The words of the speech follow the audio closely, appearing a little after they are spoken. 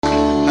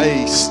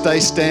Hey,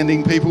 stay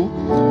standing, people.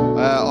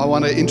 I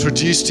want to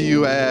introduce to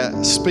you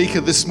our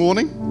speaker this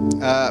morning.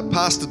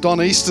 Pastor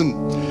Don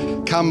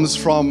Easton comes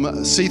from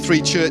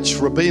C3 Church,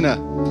 Robina,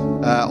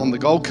 on the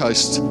Gold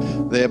Coast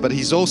there, but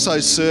he's also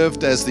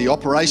served as the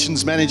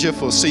operations manager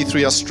for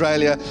C3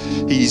 Australia.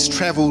 He's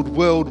travelled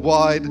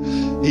worldwide.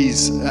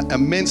 He's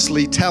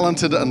immensely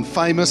talented and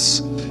famous.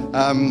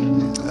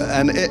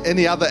 And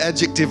any other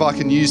adjective I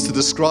can use to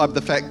describe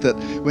the fact that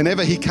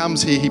whenever he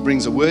comes here, he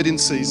brings a word in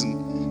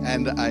season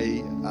and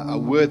a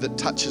word that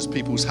touches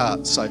people's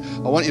hearts. So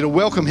I want you to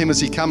welcome him as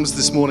he comes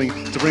this morning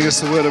to bring us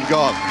the Word of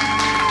God.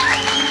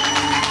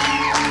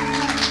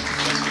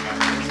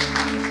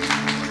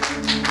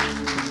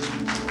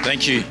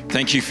 Thank you.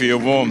 Thank you for your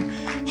warm,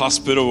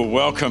 hospitable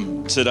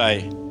welcome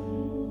today.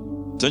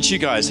 Don't you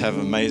guys have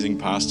amazing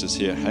pastors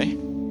here, hey?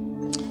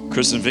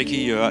 Chris and Vicky,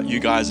 you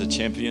guys are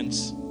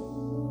champions.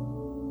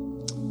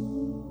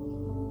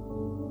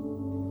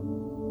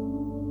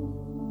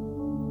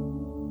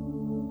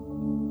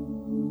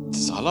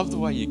 I love the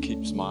way you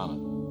keep smiling.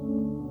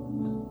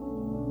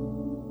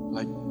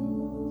 Like,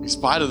 in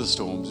spite of the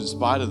storms, in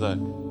spite of the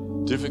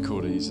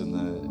difficulties and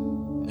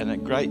a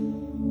great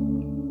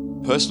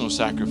personal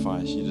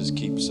sacrifice, you just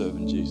keep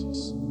serving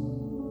Jesus.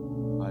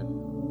 Like,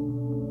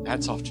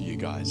 hats off to you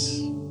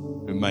guys.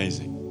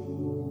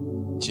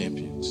 Amazing.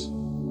 Champions.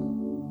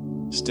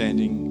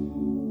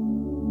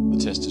 Standing the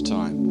test of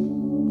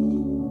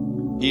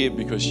time. Here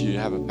because you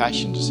have a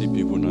passion to see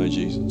people know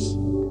Jesus.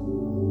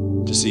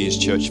 To see his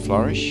church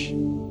flourish.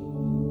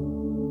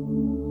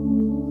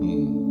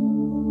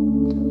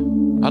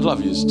 I'd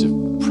love you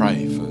to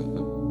pray for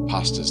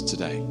pastors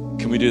today.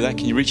 Can we do that?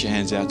 Can you reach your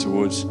hands out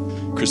towards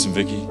Chris and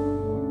Vicky?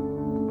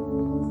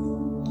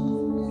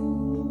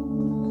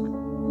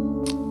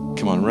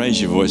 Come on, raise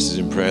your voices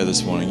in prayer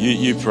this morning.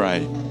 You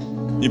pray.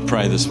 You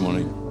pray this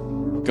morning.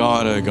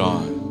 God, oh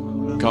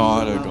God.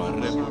 God, oh God.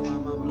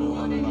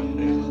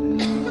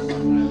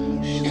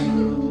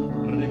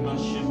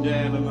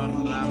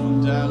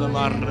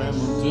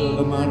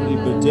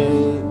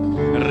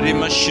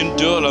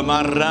 Rimascindela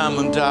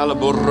marramandala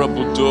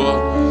borraputo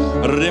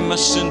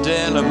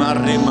rimascindela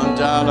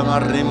marrimandala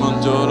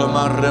marrimandola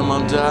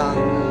marrimandala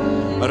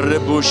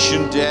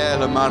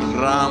rebuscindela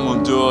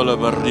marramandola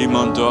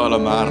barrimandola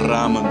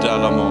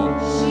marramandala mo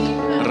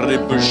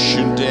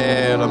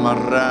rebuscindela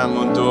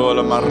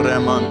marramandola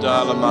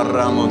marramandala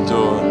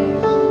marramandola.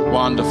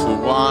 Wonderful,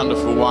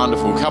 wonderful,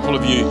 wonderful. A couple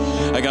of you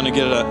are going to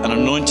get an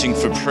anointing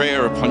for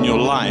prayer upon your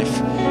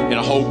life in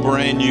a whole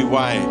brand new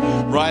way.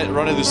 Right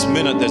at this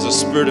minute, there's a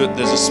spirit of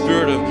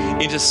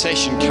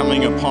intercession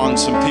coming upon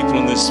some people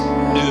in this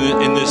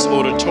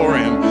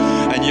auditorium.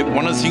 And yet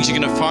one of the things you're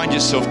going to find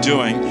yourself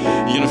doing,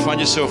 you're going to find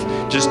yourself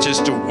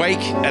just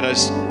awake at a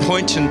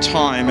point in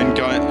time and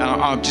go,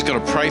 I've just got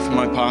to pray for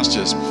my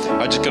pastors.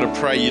 I just got to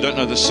pray. You don't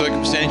know the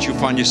circumstance. You'll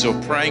find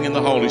yourself praying in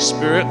the Holy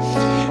Spirit.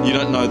 You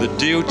don't know the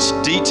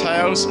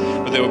details,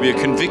 but there will be a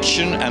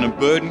conviction and a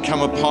burden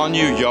come upon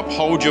you. You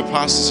uphold your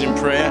pastors in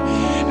prayer,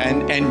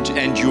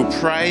 and you'll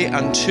pray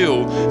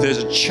until there's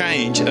a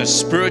change, a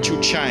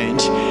spiritual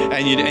change,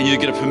 and you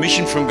get a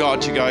permission from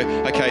God to go,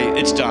 okay,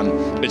 it's done,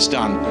 it's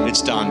done,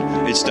 it's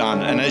done, it's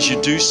done. And as you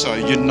do so,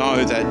 you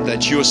know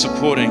that you are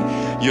supporting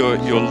your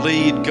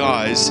lead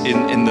guys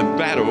in the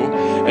battle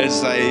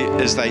as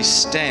they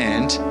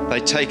stand, they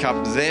take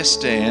up their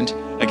stand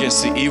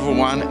against the evil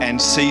one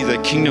and see the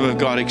kingdom of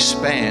God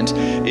expand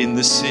in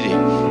the city.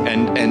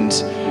 And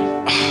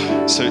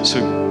so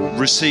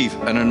receive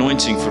an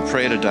anointing for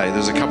prayer today.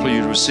 There's a couple of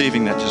you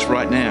receiving that just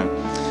right now.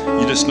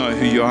 You just know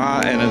who you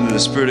are, and the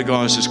Spirit of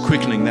God is just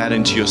quickening that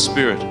into your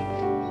spirit.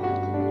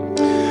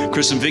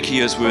 Chris and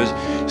Vicky, as we're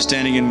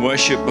standing in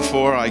worship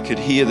before, I could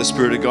hear the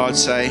Spirit of God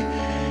say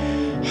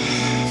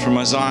from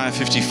Isaiah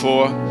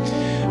 54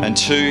 and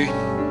 2,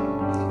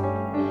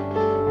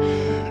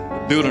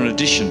 build an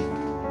addition.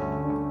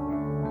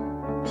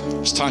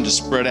 It's time to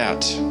spread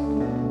out.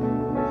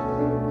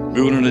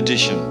 Build an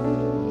addition.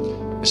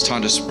 It's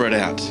time to spread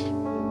out.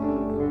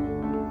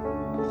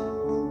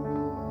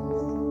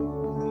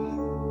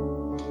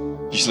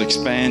 You shall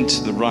expand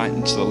to the right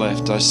and to the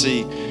left. I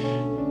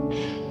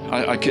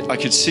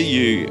could see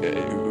you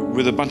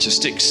with a bunch of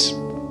sticks,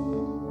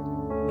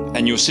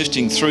 and you're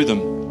sifting through them.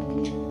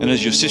 And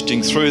as you're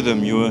sifting through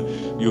them,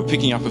 you're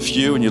picking up a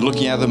few, and you're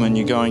looking at them, and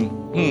you're going,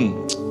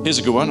 here's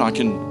a good one. I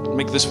can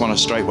make this one a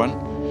straight one.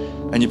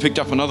 And you picked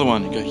up another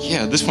one and go,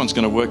 yeah, this one's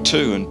going to work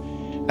too.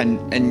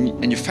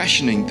 And you're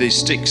fashioning these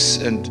sticks,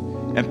 and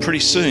pretty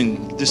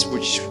soon this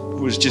which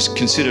was just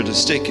considered a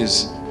stick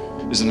is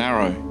an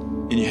arrow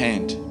in your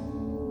hand.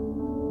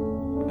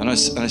 And I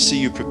see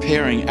you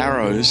preparing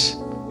arrows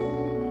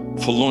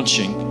for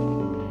launching.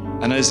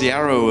 And as the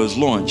arrow was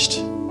launched,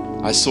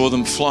 I saw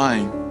them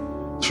flying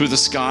through the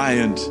sky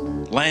and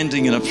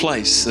landing in a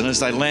place. And as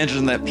they landed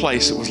in that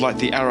place, it was like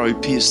the arrow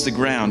pierced the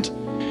ground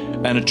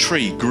and a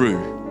tree grew.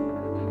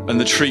 And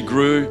the tree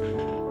grew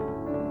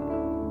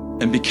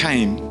and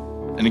became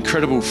an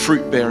incredible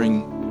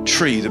fruit-bearing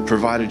tree that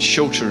provided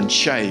shelter and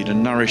shade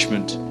and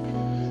nourishment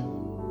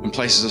and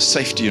places of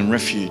safety and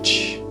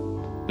refuge.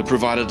 that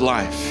provided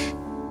life.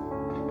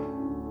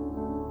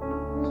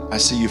 I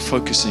see you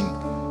focusing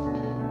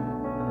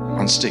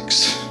on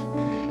sticks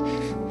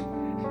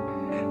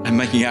and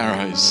making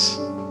arrows,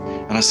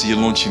 and I see you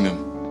launching them.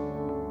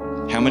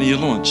 How many you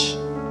launch?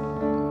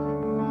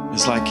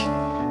 It's like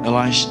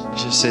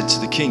Elijah said to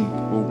the king,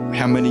 well,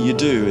 how many you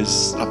do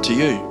is up to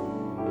you.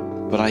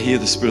 But I hear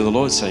the Spirit of the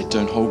Lord say,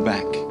 don't hold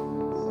back.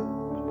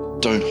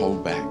 Don't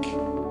hold back.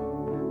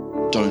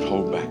 Don't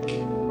hold back.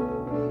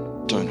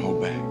 Don't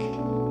hold back.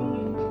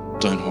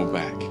 Don't hold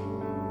back.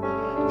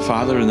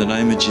 Father, in the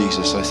name of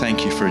Jesus, I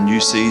thank you for a new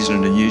season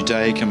and a new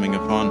day coming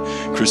upon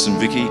Chris and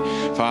Vicky.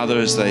 Father,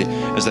 as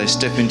they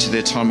step into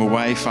their time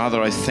away, Father,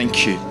 I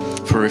thank you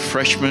for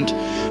refreshment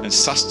and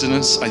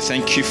sustenance. I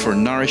thank you for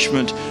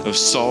nourishment of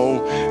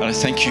soul. And I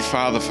thank you,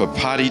 Father, for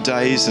party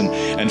days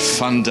and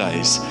fun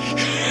days.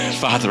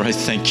 Father, I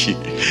thank you.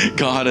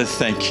 God, I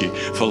thank you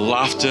for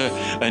laughter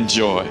and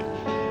joy.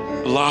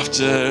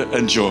 Laughter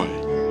and joy.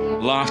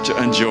 Laughter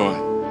and joy.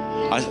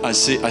 I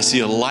see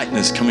a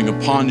lightness coming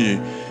upon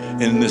you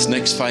in this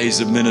next phase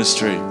of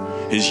ministry.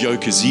 His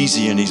yoke is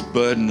easy and his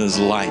burden is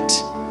light.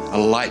 A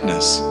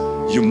lightness.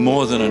 You're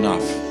more than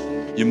enough.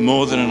 You're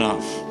more than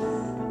enough.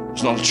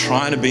 It's not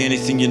trying to be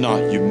anything you're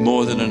not. You're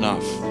more than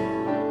enough.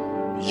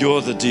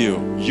 You're the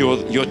deal.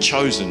 You're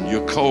chosen.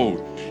 You're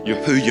called.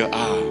 You're who you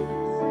are.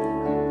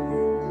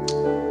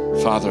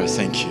 Father, I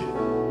thank you.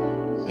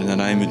 In the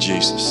name of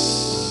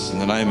Jesus. In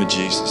the name of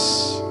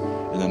Jesus.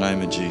 In the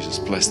name of Jesus.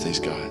 Bless these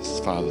guys.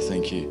 Father,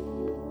 thank you.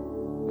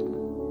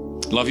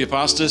 Love your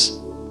pastors?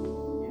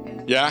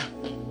 Yeah?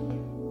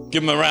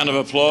 Give them a round of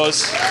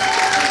applause.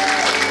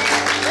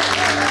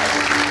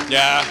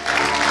 Yeah?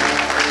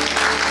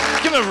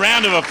 Give them a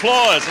round of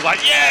applause. It's like,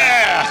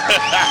 yeah!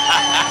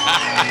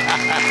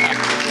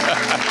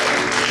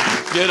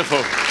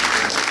 Beautiful.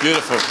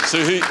 Beautiful.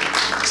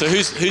 So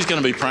who's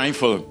going to be praying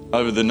for them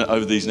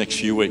over these next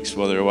few weeks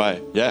while they're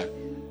away? Yeah?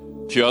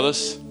 A few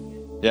others?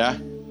 Yeah?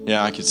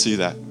 Yeah, I could see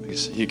that.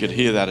 You could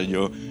hear that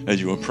as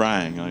you were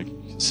praying. I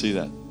could see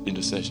that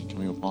intercession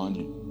coming upon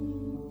you.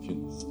 If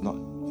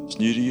it's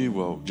new to you,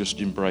 well, just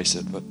embrace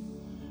it. But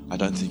I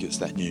don't think it's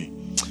that new.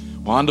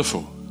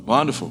 Wonderful,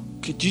 wonderful.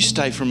 Could you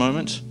stay for a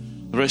moment?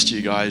 The rest of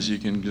you guys, you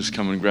can just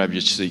come and grab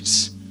your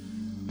seats.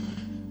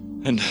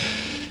 And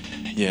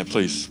yeah,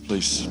 please.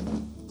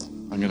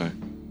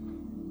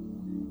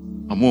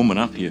 I'm warming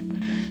up here.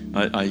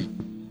 I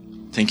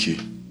thank you.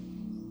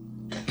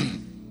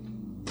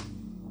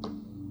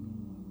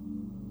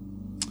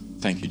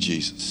 Thank you,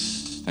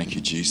 Jesus. Thank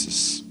you,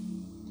 Jesus.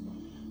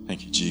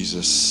 Thank you,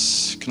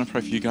 Jesus. Can I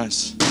pray for you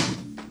guys?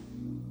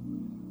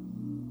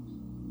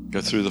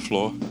 Go through the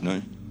floor?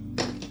 No?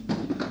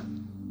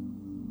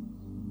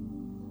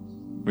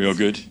 We all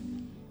good?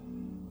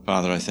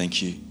 Father, I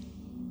thank you.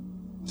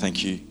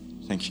 Thank you.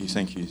 Thank you.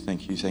 Thank you.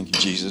 Thank you. Thank you,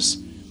 Jesus.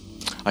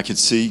 I could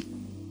see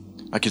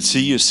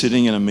you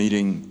sitting in a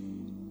meeting,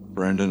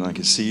 Brendan. I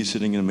could see you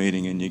sitting in a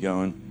meeting and you're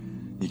going,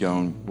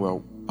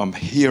 well, I'm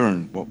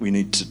hearing what we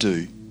need to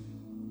do.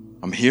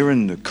 I'm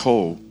hearing the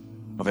call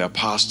of our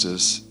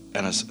pastors,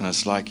 and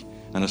it's like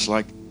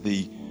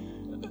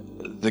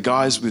the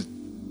guys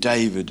with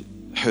David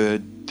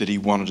heard that he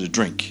wanted a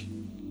drink,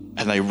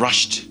 and they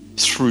rushed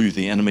through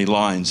the enemy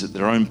lines at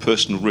their own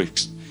personal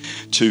risk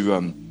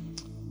to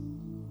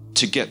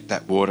get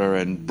that water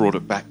and brought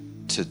it back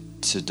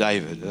to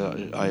David.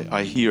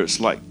 I hear it's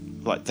like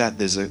that.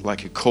 There's a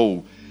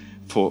call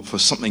for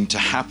something to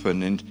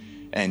happen,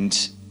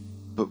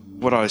 but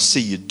what I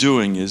see you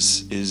doing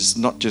is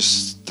not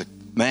just the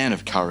man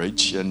of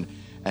courage and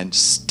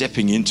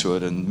stepping into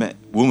it, and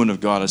woman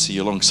of God, I see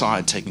you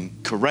alongside taking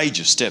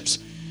courageous steps,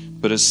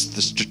 but it's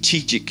the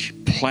strategic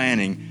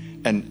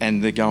planning,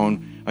 and they're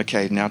going,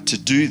 okay, now to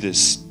do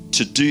this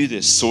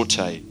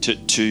saute,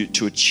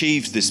 to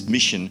achieve this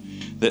mission,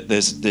 that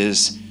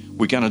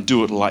we're going to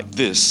do it like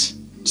this,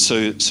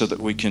 so that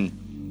we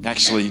can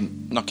actually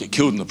not get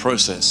killed in the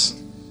process.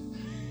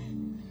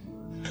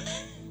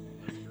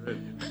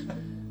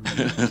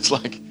 It's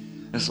like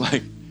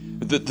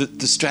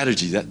the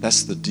strategy.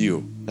 That's the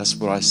deal. That's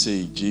what I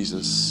see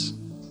Jesus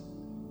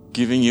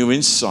giving you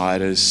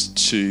insight as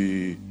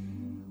to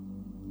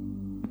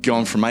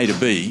going from A to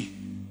B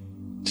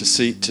to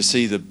see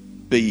the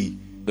B,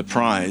 the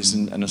prize,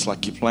 and it's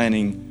like you're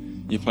planning.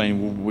 Well,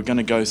 we're going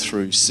to go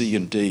through C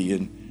and D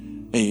and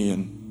E,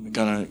 and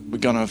we're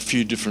going to a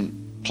few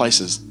different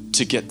places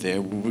to get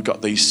there. We've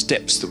got these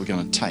steps that we're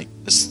going to take.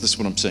 That's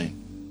what I'm saying.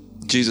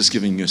 Jesus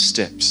giving you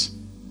steps,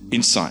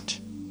 insight,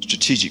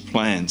 strategic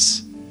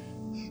plans,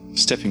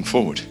 stepping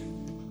forward.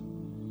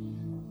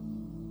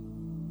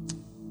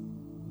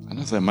 I don't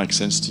know if that makes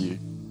sense to you.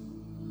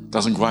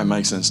 Doesn't quite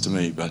make sense to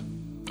me, but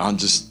I'm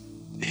just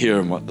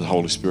hearing what the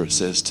Holy Spirit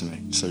says to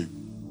me. So,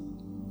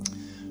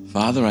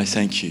 Father, I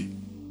thank you.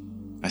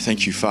 I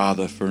thank you,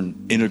 Father, for an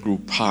integral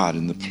part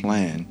in the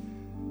plan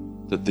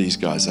that these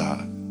guys are.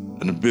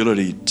 An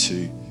ability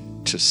to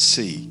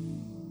see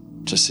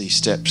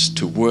steps,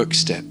 to work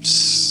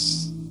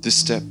steps. This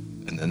step,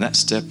 and then that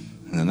step,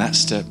 and then that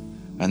step,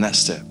 and that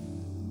step.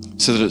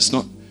 So that it's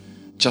not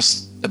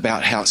just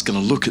about how it's going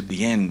to look at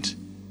the end.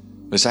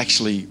 There's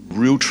actually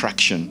real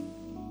traction,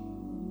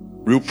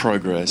 real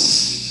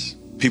progress,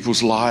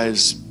 people's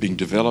lives being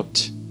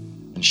developed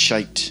and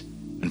shaped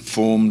and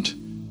formed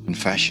and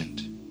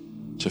fashioned.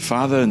 So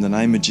Father, in the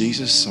name of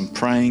Jesus, I'm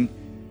praying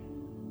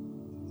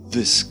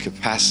this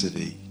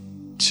capacity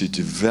to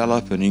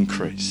develop and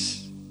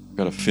increase. I've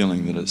got a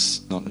feeling that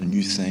it's not a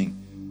new thing,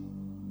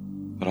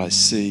 but I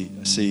see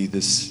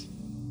this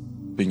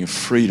being a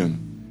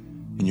freedom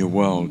in your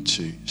world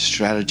to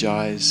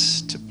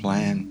strategize, to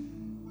plan,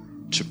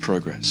 to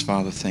progress.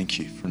 Father, thank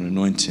you for an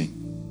anointing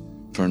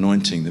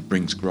that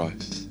brings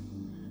growth,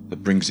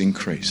 that brings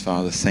increase.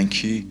 Father,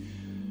 thank you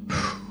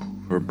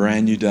for a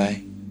brand new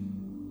day.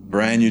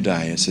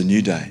 It's a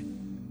new day,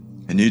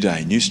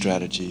 new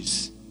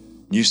strategies,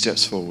 new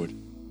steps forward,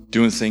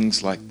 doing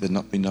things like they've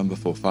not been done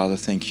before. Father,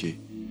 thank you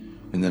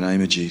in the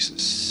name of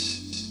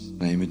Jesus.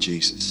 Name of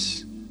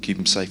Jesus. Keep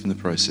them safe in the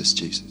process,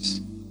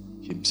 Jesus.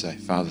 Keep them safe.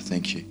 Father,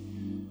 thank you.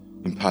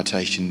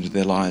 Impartation into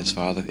their lives,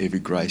 Father, every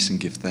grace and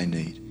gift they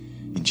need.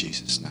 In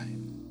Jesus'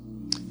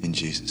 name. In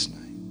Jesus'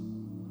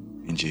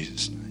 name. In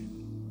Jesus' name.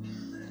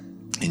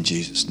 In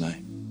Jesus'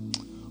 name.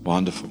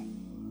 Wonderful.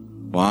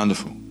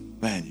 Wonderful.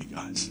 Man, you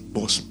guys.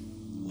 Awesome.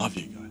 Love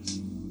you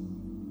guys.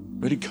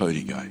 Where did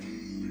Cody go?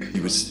 He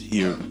was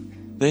here.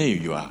 There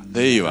you are.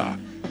 There you are.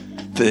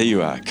 There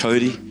you are.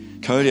 Cody,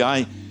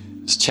 I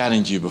was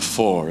chatting to you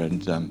before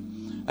and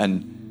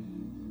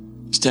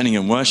standing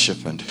in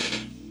worship, and I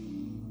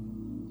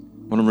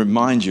want to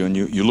remind you, and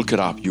you look it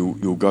up,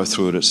 you'll go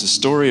through it. It's the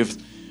story of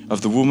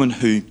the woman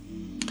who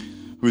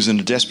was in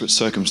a desperate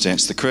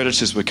circumstance. The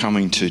creditors were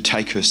coming to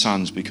take her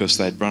sons because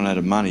they'd run out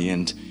of money,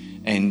 and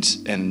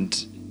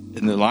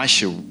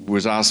Elisha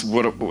was asked,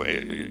 "What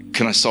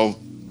can I solve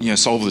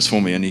this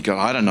for me?" And he goes,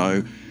 "I don't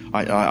know.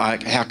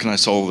 How can I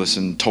solve this?"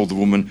 And told the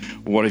woman,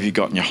 "What have you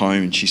got in your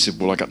home?" And she said,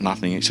 "Well, I got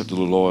nothing except a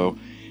little oil."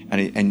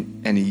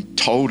 And he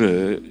told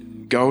her,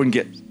 "Go and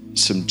get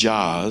some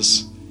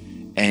jars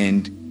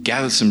and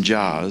gather some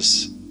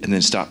jars and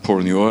then start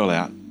pouring the oil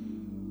out."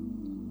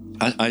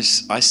 I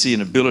see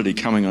an ability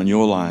coming on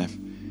your life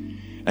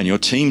and your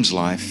team's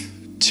life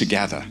to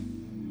gather.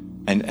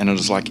 And it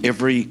was like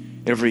every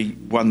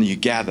one that you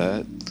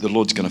gather, the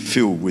Lord's going to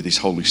fill with His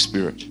Holy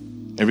Spirit.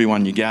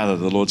 Everyone you gather,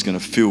 the Lord's going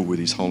to fill with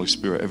His Holy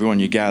Spirit. Everyone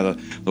you gather,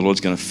 the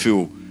Lord's going to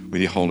fill with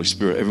your Holy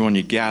Spirit. Everyone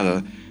you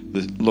gather,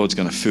 the Lord's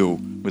going to fill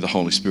with the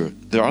Holy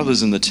Spirit. There are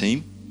others in the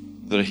team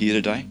that are here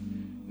today.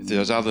 If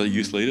there's other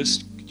youth leaders,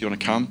 do you want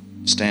to come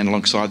stand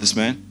alongside this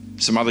man?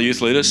 Some other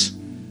youth leaders,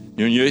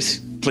 you're in youth,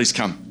 please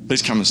come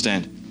and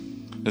stand.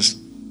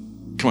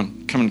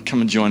 Come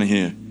and join in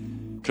here,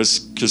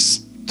 because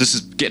this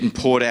is getting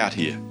poured out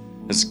here.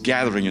 It's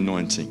gathering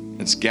anointing.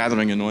 It's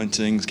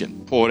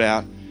getting poured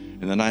out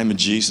in the name of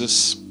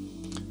Jesus.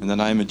 In the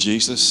name of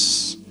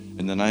Jesus.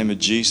 In the name of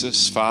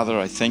Jesus. Father,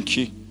 I thank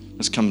you.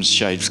 Let's come and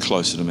shade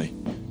closer to me.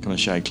 Come and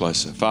shade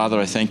closer. Father,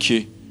 I thank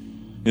you.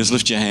 Just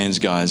lift your hands,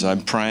 guys.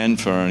 I'm praying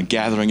for a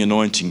gathering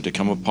anointing to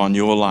come upon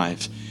your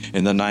life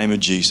in the name of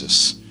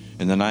Jesus.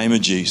 In the name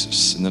of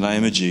Jesus. In the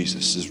name of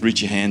Jesus. Just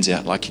reach your hands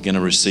out like you're going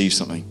to receive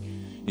something.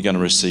 You're going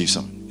to receive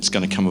something. It's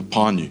going to come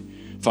upon you.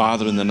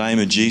 Father, in the name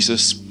of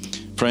Jesus,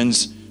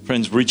 friends,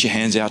 reach your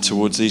hands out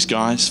towards these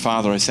guys.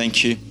 Father, I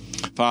thank you.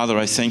 Father,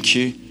 I thank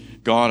you.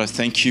 God, I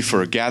thank you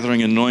for a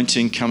gathering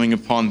anointing coming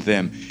upon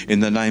them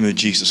in the name of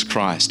Jesus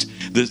Christ.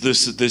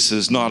 This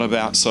is not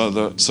about so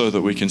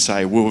that we can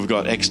say, well, we've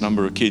got X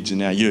number of kids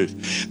in our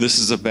youth. This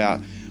is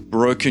about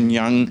broken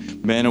young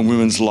men and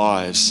women's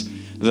lives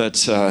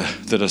that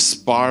are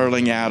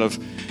spiraling out of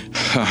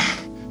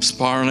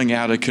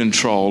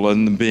control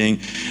and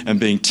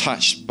being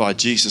touched by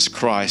Jesus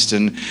Christ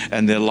and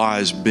their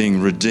lives being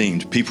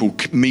redeemed. People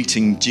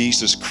meeting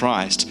Jesus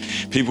Christ.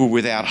 People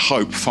without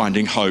hope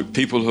finding hope.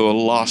 People who are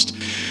lost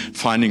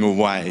finding a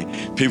way.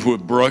 People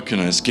with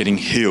brokenness getting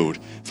healed.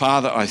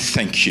 Father, I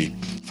thank you.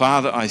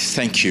 Father, I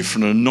thank you for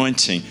an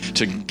anointing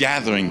to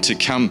gathering to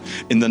come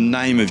in the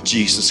name of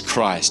Jesus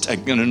Christ.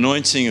 An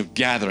anointing of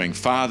gathering.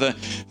 Father,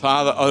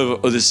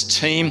 over this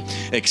team,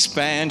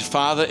 expand,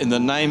 Father, in the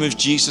name of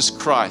Jesus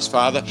Christ.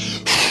 Father,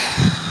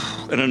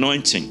 an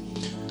anointing,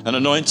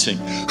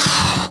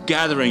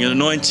 gathering, an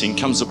anointing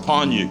comes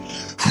upon you,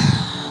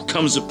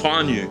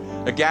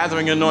 a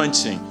gathering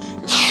anointing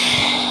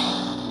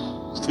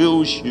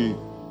fills you.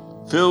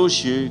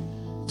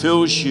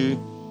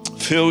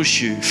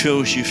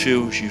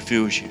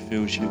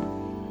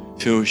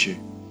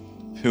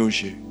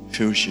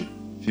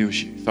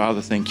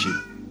 Father, thank you.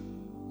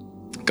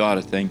 God,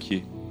 I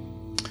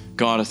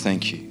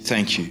thank you.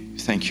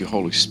 Thank you,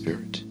 Holy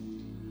Spirit.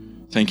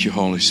 Thank you,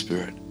 Holy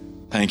Spirit.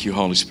 Thank you,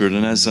 Holy Spirit.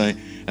 And as I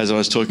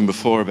was talking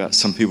before about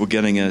some people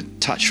getting a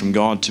touch from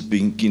God to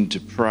begin to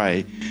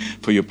pray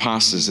for your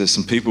pastors, there's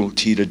some people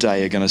here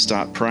today are going to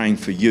start praying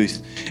for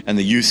youth and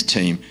the youth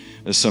team.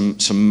 There's some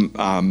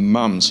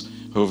mums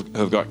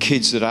who've got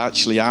kids that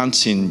actually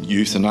aren't in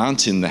youth and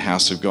aren't in the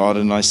house of God.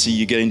 And I see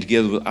you getting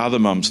together with other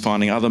mums,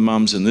 finding other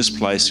mums in this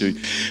place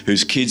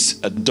whose kids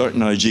don't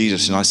know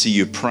Jesus. And I see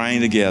you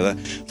praying together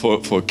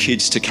for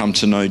kids to come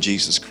to know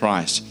Jesus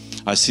Christ.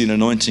 I see an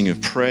anointing of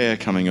prayer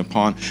coming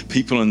upon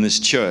people in this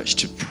church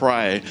to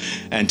pray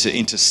and to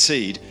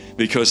intercede,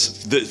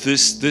 because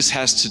this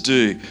has to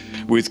do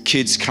with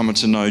kids coming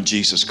to know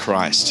Jesus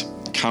Christ.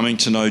 Coming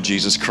to know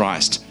Jesus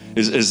Christ.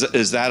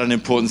 Is that an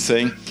important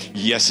thing?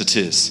 Yes, it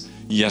is.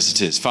 Yes,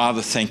 it is.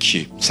 Father, thank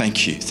you.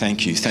 Thank you.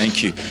 Thank you.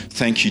 Thank you.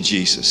 Thank you,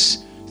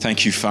 Jesus.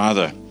 Thank you,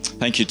 Father.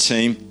 Thank you,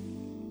 team.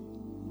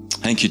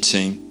 Thank you,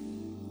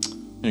 team.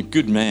 You're a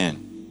good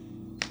man.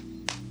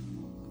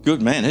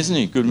 Good man, isn't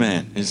he? Good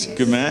man. He's a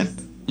good man.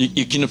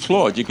 You can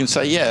applaud. You can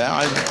say, yeah,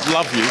 I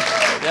love you.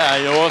 Yeah,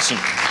 you're awesome.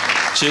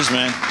 Cheers,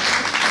 man.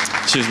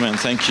 Cheers, man.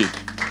 Thank you.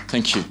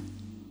 Thank you.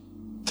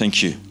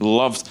 Thank you.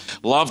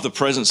 Love the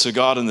presence of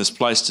God in this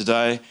place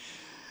today.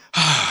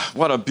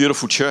 What a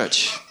beautiful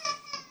church.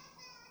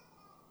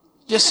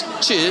 Yes,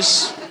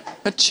 cheers.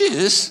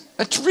 Cheers.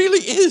 It really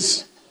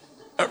is.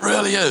 It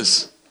really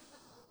is.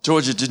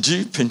 Georgia, did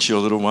you pinch your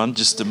little one?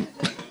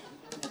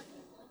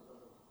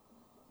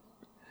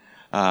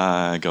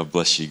 God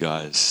bless you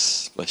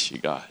guys. Bless you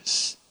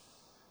guys.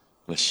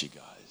 Bless you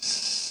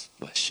guys.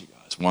 Bless you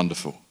guys.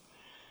 Wonderful.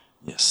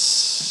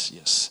 Yes,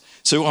 yes.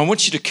 So I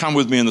want you to come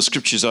with me in the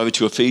scriptures over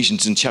to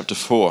Ephesians in chapter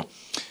 4.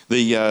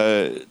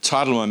 The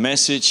title of my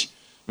message,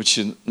 which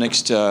in the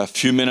next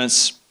few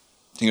minutes,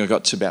 I think I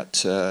got to about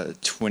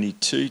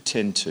 22,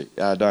 10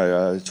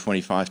 to,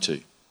 25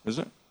 to. Is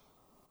it?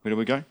 Where do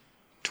we go?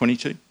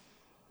 22?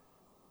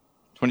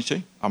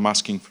 22? I'm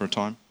asking for a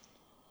time.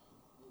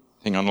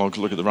 Hang on, I'll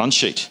look at the run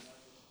sheet.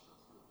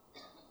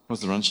 What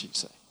does the run sheet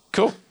say?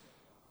 Cool.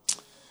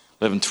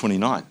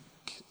 11:29.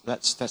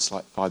 That's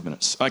like 5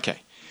 minutes. Okay.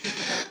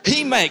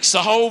 He makes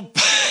the whole...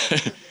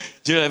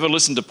 Do you ever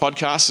listen to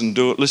podcasts and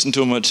listen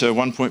to them at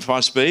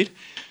 1.5 speed?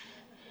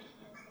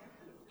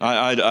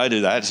 I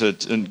do that. So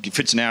it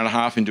fits an hour and a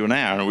half into an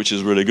hour, which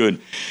is really good.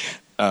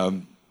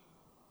 But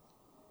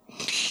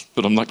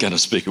I'm not going to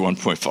speak at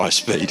 1.5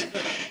 speed.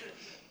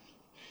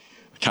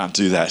 I can't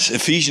do that.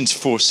 Ephesians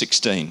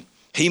 4:16.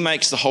 He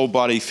makes the whole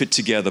body fit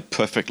together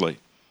perfectly.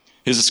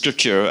 Here's a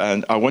scripture,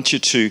 and I want you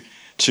to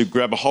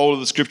grab a hold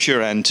of the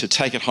scripture and to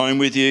take it home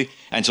with you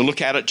and to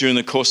look at it during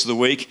the course of the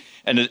week,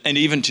 and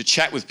even to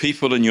chat with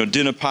people in your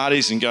dinner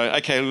parties and go,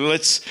 okay,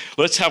 let's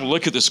have a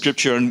look at the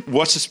scripture and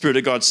what's the Spirit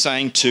of God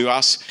saying to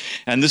us.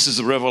 And this is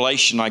the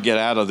revelation I get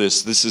out of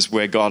this. This is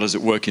where God is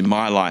at work in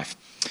my life.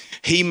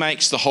 He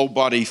makes the whole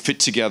body fit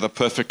together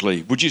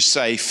perfectly. Would you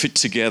say fit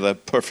together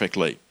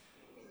perfectly?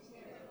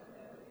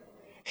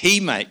 He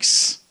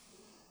makes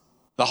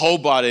the whole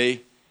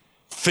body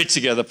fit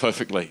together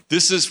perfectly.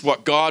 This is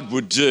what God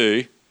would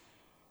do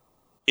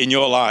in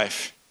your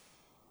life.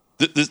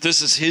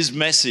 This is his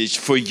message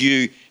for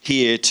you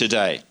here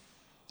today.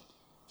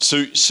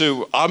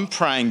 So I'm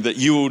praying that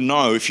you will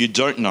know, if you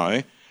don't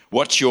know,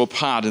 what's your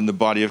part in the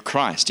body of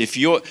Christ. If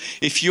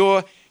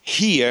you're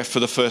here for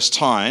the first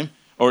time,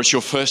 or it's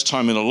your first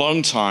time in a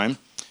long time,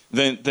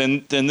 then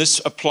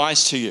this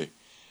applies to you.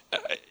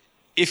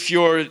 If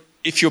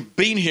you've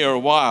been here a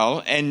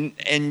while and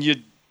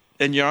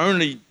you're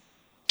only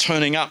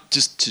turning up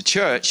just to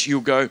church,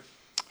 you'll go,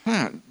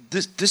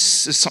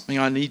 this is something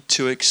I need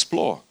to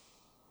explore.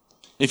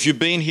 If you've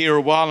been here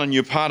a while and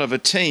you're part of a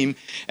team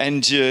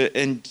and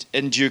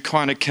you're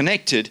kind of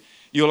connected,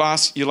 you'll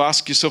ask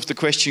yourself the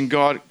question,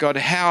 God,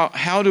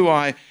 how do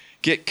I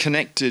get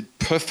connected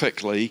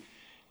perfectly?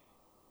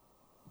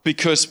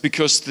 Because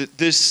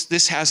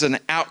this has an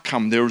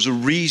outcome. There is a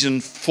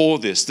reason for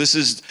this. This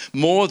is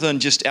more than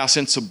just our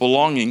sense of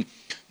belonging,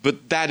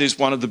 but that is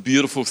one of the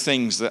beautiful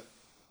things that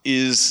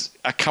is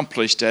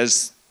accomplished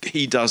as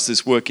he does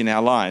this work in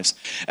our lives.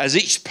 As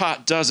each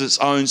part does its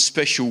own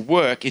special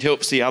work, it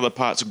helps the other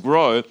parts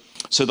grow,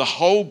 so the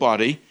whole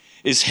body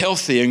is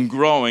healthy and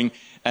growing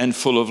and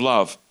full of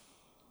love.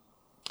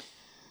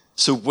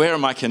 So where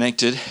am I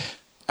connected?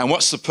 And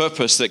what's the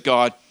purpose that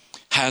God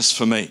has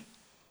for me?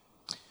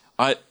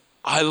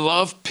 I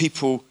love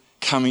people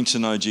coming to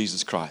know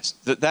Jesus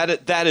Christ.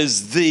 That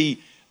is the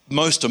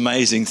most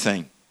amazing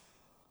thing.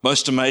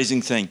 Most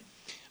amazing thing.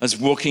 I was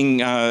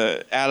walking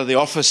out of the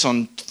office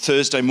on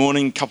Thursday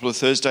morning, a couple of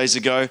Thursdays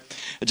ago,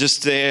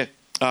 just there.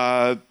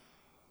 It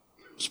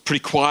was a pretty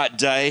quiet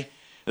day.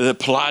 The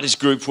Pilates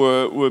group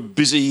were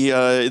busy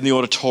in the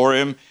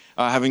auditorium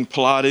having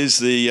Pilates.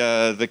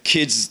 The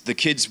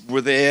kids were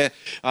there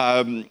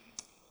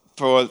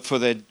for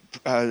their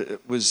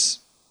was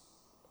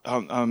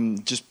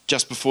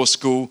just before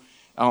school.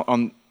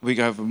 We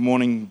have a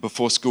morning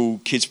before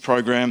school kids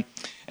program,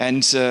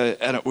 and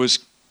it was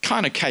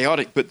kind of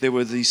chaotic, but there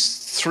were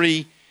these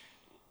 3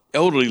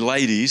 elderly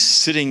ladies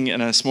sitting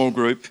in a small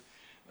group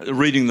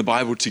reading the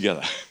Bible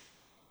together.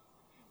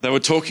 They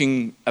were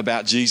talking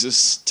about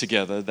Jesus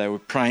together. They were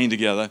praying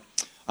together.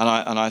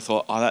 And I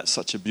thought, that's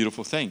such a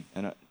beautiful thing.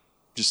 And it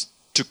just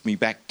took me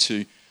back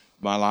to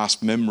my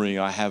last memory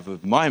I have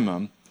of my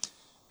mum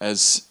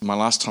as my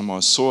last time I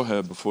saw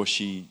her before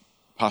she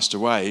passed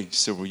away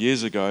several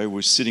years ago,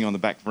 was sitting on the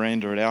back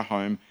veranda at our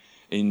home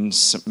in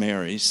St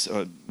Mary's,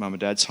 Mum and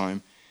Dad's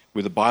home,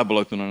 with a Bible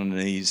open on her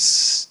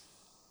knees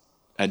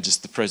and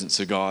just the presence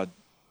of God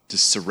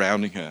just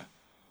surrounding her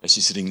as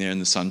she's sitting there in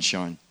the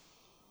sunshine.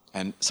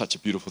 And such a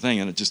beautiful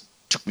thing. And it just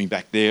took me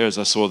back there as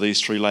I saw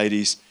these three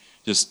ladies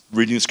just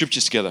reading the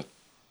scriptures together.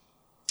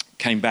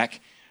 Came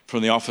back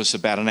from the office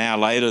about an hour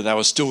later. They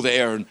were still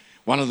there, and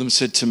one of them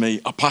said to me,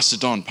 Pastor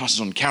Don,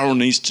 Carol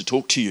needs to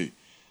talk to you.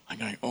 I'm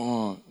going,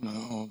 oh,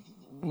 no,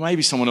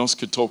 maybe someone else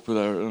could talk with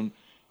her. I'm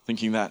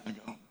thinking that. I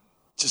go, oh,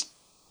 just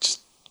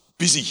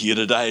busy here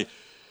today.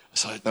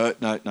 So,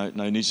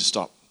 no, needs to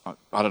stop.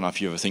 I don't know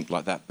if you ever think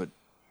like that, but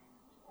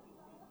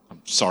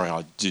I'm sorry,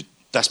 I did.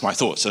 That's my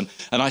thoughts. And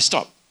I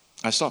stopped.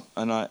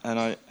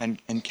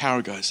 And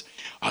Carol goes,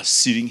 I was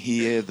sitting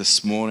here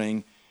this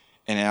morning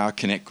in our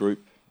Connect group,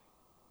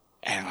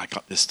 and I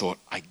got this thought,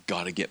 I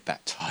got to get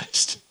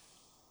baptized.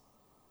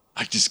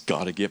 I just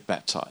got to get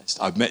baptized.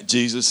 I've met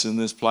Jesus in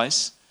this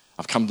place.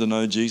 I've come to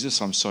know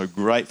Jesus. I'm so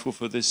grateful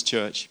for this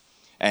church.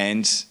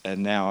 And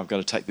now I've got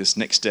to take this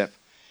next step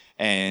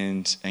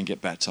and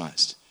get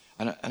baptized.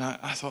 And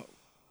I thought,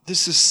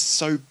 this is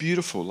so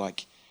beautiful.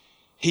 Like,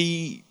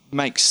 he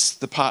makes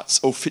the parts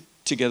all fit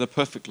together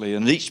perfectly,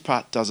 and each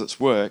part does its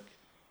work.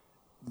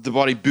 The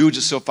body builds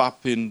itself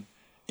up in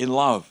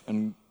love,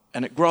 and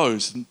it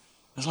grows. And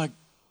it's like,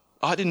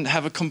 I didn't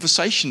have a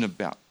conversation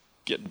about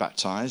getting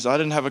baptized. I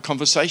didn't have a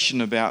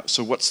conversation about,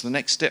 so what's the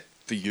next step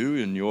for you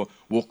in your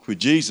walk with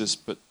Jesus?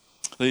 But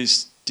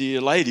these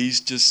dear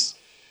ladies, just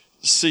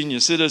senior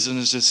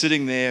citizens, just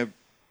sitting there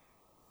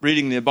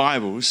reading their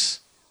Bibles,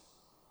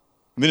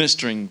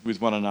 ministering with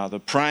one another,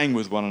 praying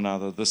with one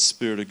another, the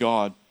Spirit of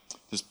God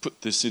just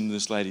put this in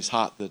this lady's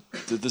heart that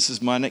this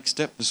is my next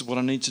step. This is what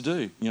I need to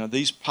do. You know,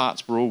 these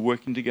parts were all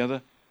working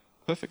together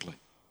perfectly.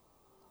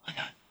 I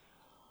go,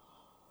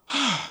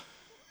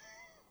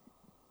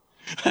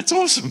 that's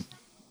awesome.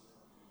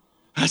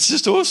 That's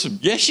just awesome.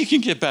 Yes, you can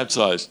get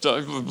baptized.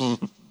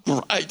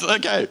 Great.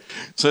 Okay.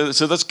 So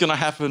that's going to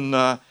happen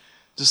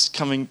just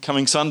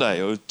coming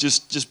Sunday, or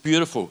just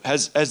beautiful.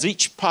 As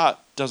each part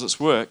does its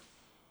work,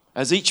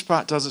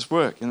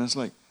 and it's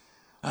like,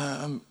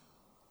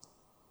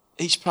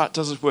 each part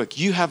does its work.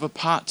 You have a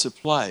part to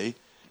play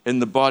in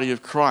the body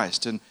of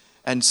Christ,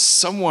 and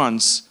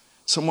someone's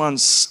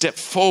step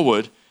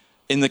forward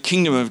in the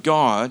kingdom of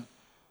God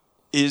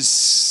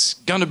is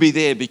going to be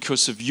there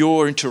because of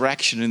your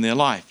interaction in their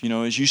life. You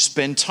know, as you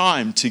spend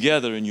time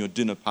together in your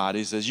dinner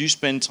parties, as you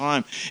spend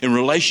time in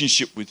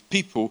relationship with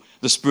people,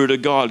 the Spirit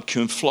of God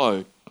can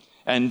flow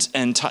and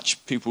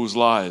touch people's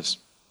lives.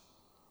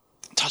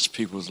 Touch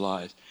people's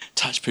lives.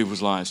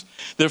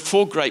 There are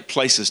 4 great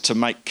places to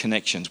make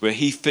connections where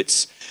he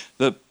fits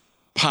the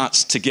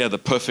parts together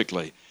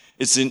perfectly.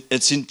 It's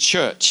in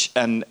church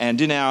and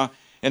in our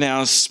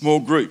small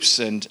groups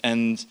and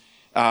in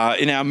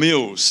our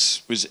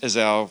meals as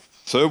our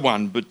third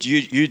one. But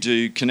you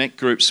do connect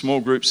groups,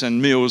 small groups,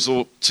 and meals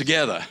all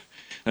together,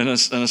 and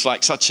it's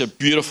like such a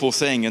beautiful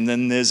thing. And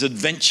then there's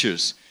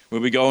adventures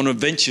where we go on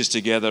adventures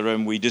together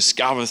and we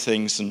discover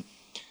things and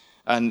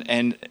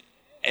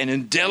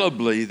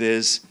indelibly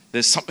there's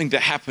something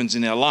that happens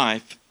in our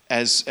life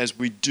as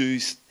we do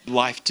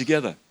life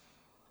together.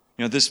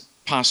 You know, this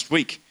past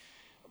week,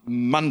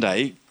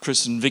 Monday,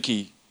 Chris and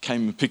Vicky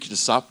came and picked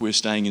us up. We're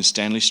staying in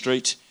Stanley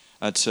Street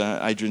at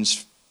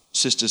Adrian's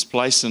sister's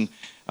place, and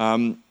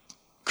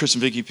Chris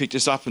and Vicky picked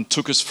us up and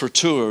took us for a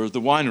tour of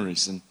the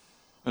wineries,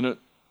 and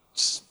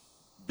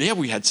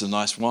we had some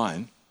nice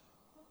wine.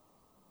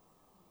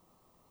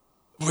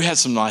 We had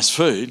some nice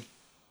food.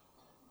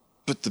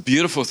 But the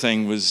beautiful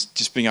thing was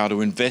just being able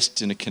to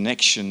invest in a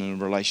connection and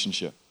a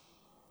relationship.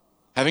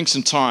 Having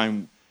some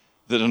time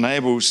that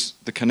enables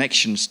the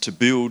connections to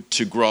build,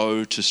 to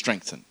grow, to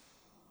strengthen.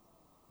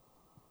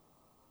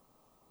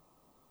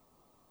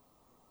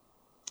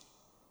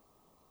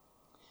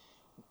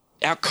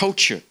 Our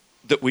culture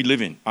that we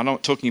live in, I'm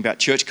not talking about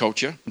church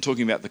culture, I'm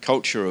talking about the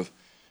culture of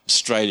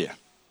Australia,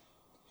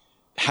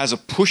 has a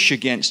push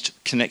against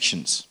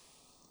connections.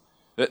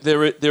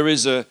 There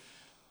is a...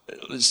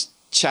 Let's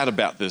chat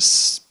about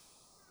this.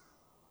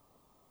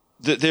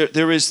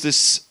 There is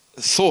this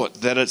thought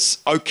that it's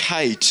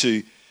okay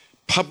to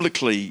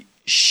publicly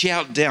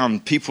shout down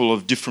people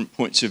of different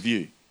points of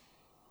view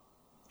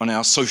on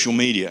our social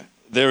media.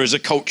 There is a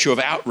culture of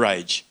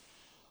outrage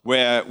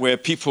where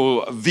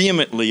people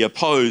vehemently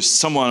oppose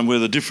someone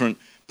with a different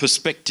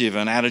perspective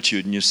and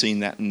attitude, and you've seen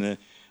that in the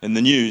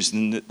news,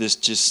 and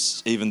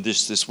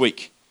this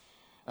week.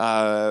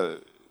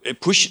 There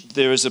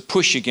is a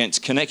push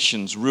against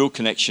connections, real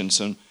connections,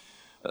 and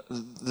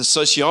the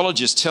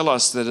sociologists tell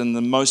us that in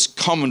the most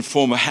common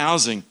form of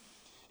housing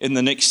in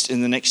the next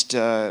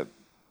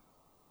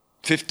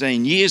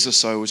 15 years or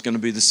so is going to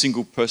be the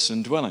single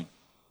person dwelling.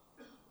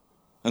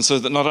 And so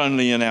that not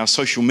only in our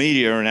social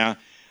media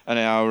and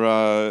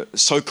our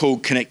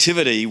so-called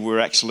connectivity, we're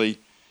actually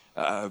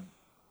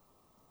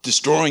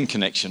destroying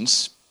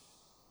connections.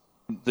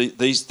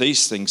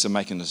 These things are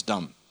making us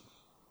dumb.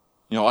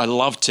 I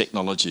love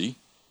technology,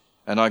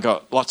 and I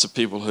got lots of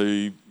people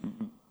who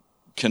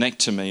connect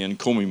to me and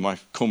call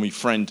me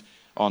friend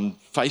on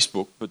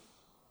Facebook, but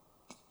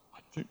I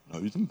don't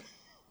know them.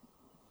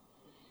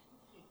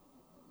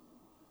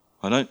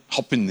 I don't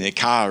hop in their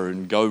car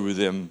and go with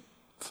them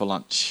for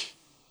lunch.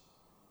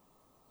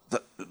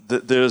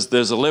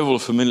 There's a level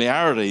of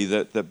familiarity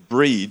that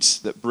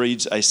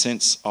breeds a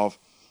sense of,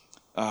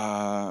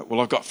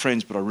 I've got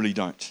friends, but I really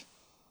don't.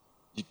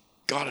 You've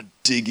got to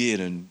dig in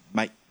and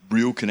make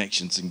real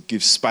connections and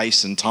give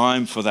space and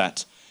time for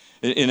that.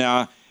 In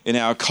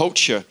our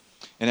culture,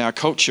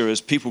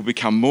 as people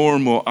become more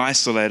and more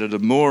isolated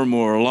and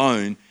more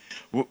alone,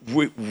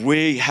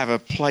 we have a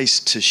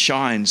place to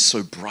shine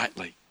so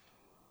brightly.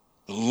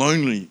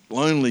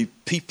 Lonely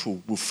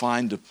people will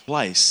find a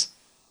place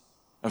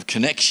of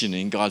connection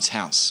in God's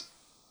house.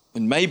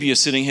 And maybe you're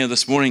sitting here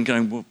this morning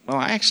going, well,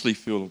 I actually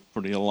feel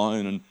pretty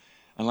alone and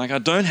like I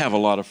don't have a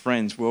lot of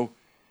friends. Well,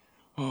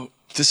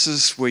 this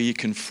is where you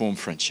can form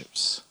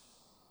friendships.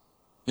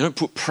 You don't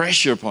put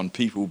pressure upon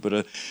people,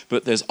 but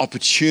there's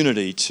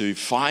opportunity to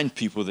find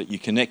people that you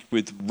connect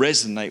with,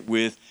 resonate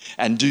with,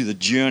 and do the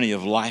journey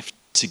of life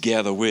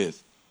together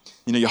with.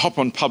 You hop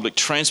on public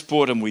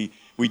transport and we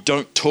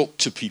don't talk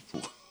to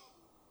people.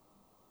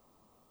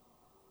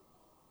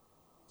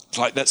 It's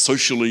like that's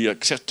socially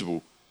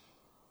acceptable.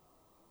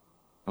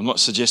 I'm not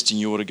suggesting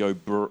you ought to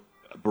go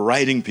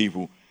berating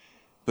people,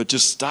 but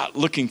just start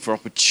looking for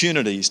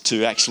opportunities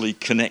to actually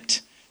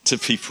connect to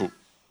people.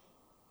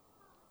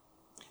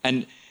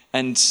 And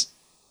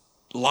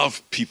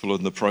love people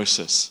in the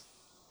process.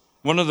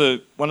 One of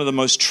the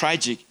most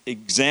tragic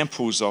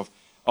examples of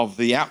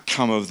the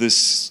outcome of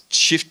this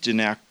shift in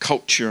our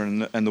culture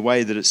and the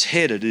way that it's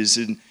headed is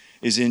in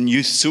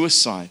youth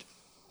suicide.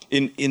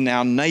 In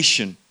our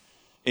nation,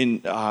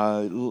 in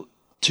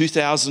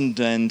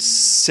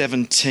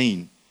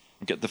 2017,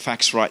 get the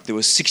facts right, there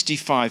were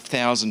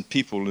 65,000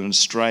 people in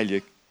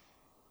Australia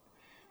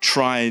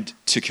tried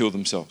to kill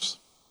themselves.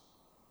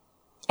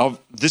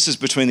 This is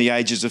between the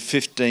ages of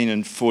 15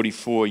 and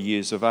 44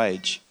 years of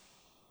age.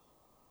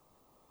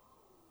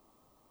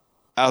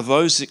 Of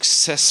those who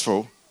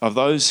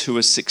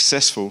are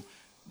successful,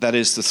 that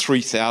is the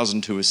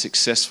 3,000 who were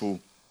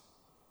successful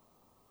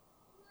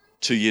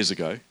 2 years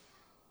ago,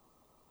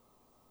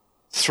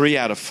 3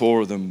 out of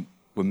 4 of them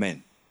were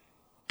men,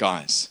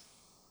 guys.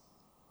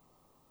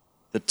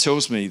 That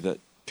tells me that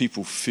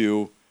people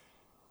feel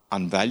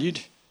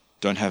unvalued,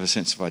 don't have a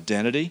sense of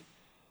identity,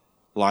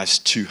 life's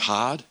too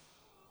hard,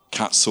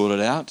 can't sort it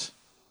out.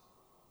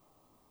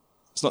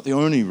 It's not the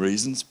only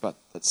reasons, but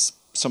that's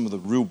some of the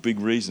real big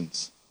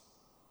reasons.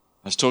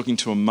 I was talking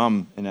to a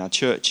mum in our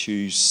church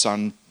whose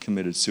son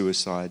committed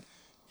suicide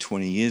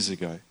 20 years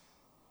ago.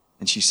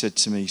 And she said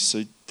to me,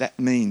 so that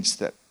means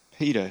that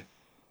Peter,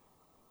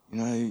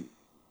 who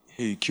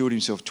killed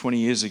himself 20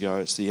 years ago,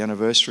 it's the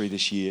anniversary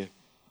this year,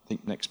 I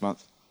think next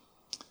month,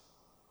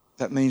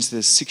 that means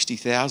there's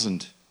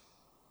 60,000.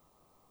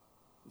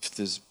 If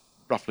there's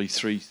roughly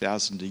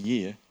 3,000 a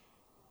year,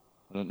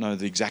 I don't know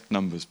the exact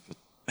numbers, but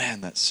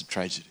man, that's a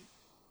tragedy.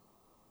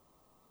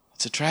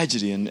 It's a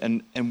tragedy,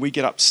 and we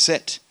get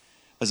upset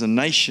as a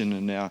nation,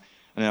 and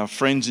our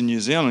friends in New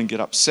Zealand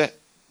get upset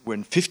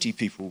when 50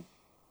 people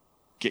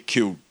get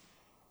killed.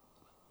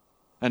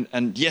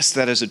 And yes,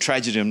 that is a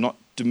tragedy. I'm not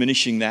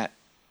diminishing that.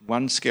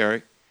 One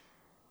scary.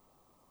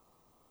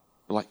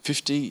 But like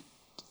 50,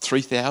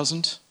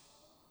 3,000,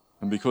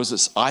 and because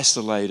it's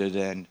isolated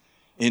and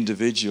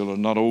individual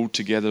and not all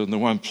together in the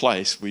one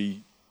place,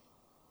 we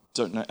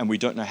don't know, and we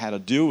don't know how to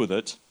deal with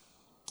it.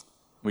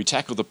 We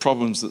tackle the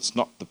problems that's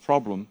not the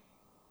problem.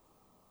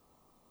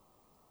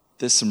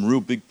 There's some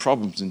real big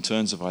problems in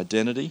terms of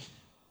identity,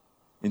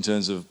 in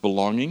terms of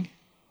belonging,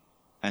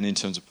 and in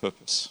terms of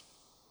purpose.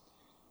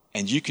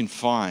 And you can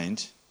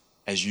find,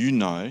 as you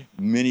know,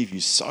 many of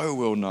you so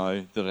well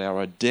know, that our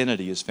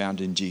identity is found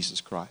in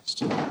Jesus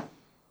Christ.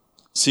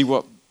 See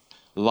what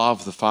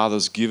love the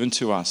Father's given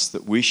to us,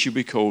 that we should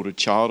be called a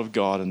child of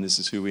God, and this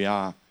is who we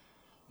are.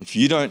 If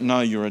you don't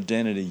know your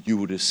identity, you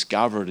will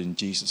discover it in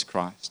Jesus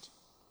Christ.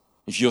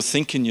 If you're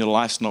thinking your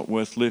life's not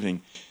worth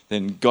living,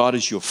 then God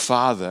is your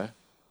Father.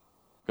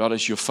 God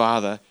is your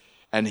Father,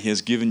 and He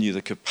has given you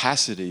the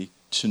capacity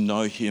to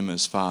know Him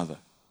as Father.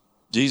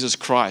 Jesus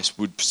Christ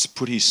would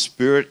put His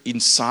Spirit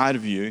inside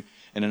of you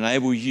and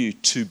enable you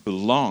to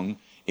belong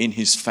in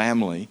His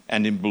family.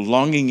 And in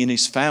belonging in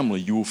His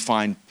family, you will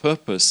find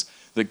purpose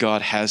that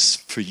God has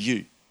for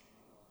you.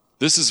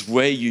 This is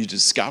where you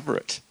discover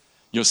it,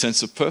 your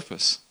sense of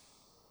purpose.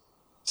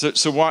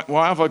 So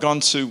why have I gone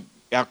to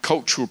our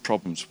cultural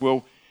problems?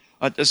 Well,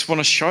 I just want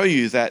to show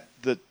you that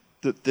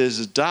there's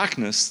a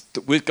darkness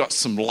that we've got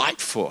some light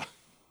for.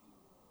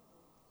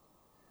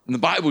 And the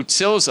Bible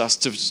tells us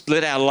to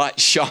let our light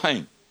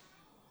shine.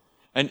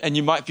 And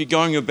you might be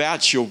going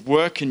about your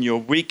work and your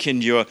week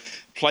and your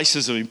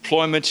places of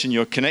employment and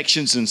your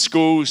connections in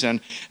schools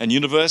and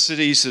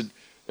universities and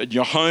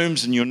your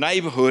homes and your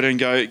neighborhood and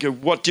go,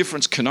 what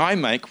difference can I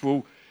make?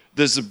 Well,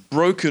 there's a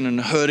broken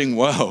and hurting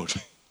world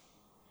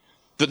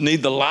that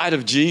need the light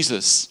of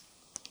Jesus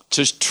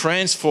to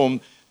transform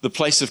the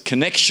place of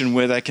connection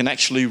where they can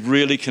actually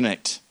really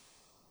connect.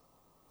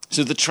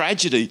 So the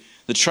tragedy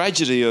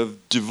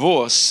of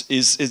divorce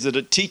is that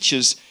it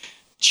teaches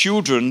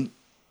children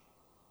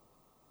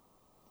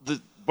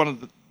one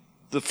of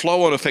the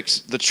flow-on effects,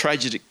 the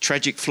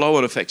tragic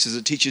flow-on effects is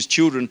it teaches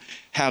children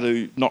how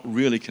to not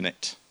really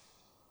connect.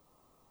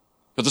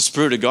 But the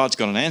Spirit of God's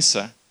got an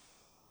answer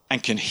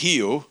and can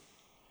heal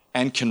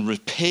and can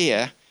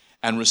repair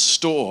and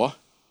restore.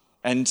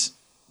 And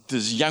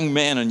there's young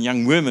men and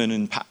young women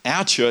in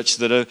our church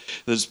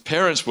there's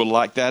parents were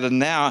like that, and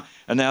now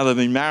they've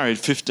been married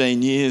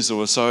 15 years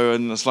or so,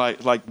 and it's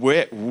like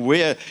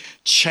we're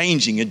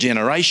changing a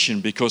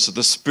generation because of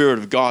the Spirit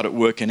of God at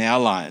work in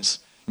our lives.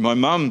 My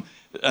mum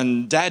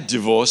and dad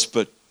divorced,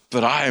 but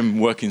I am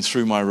working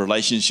through my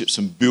relationships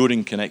and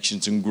building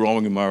connections and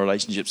growing in my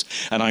relationships,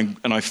 and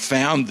I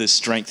found this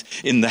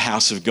strength in the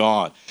house of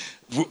God.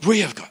 We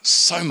have got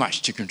so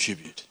much to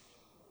contribute.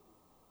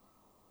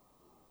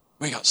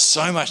 We got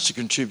so much to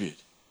contribute,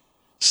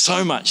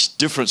 so much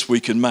difference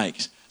we can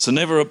make. So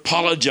never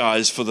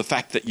apologize for the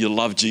fact that you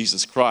love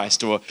Jesus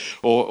Christ, or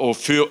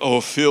feel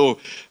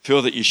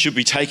that you should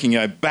be taking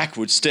a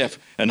backward step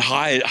and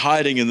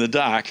hiding in the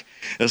dark.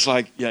 It's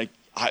like,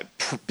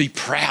 be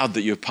proud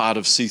that you're part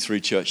of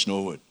C3 Church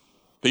Norwood.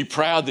 Be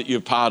proud that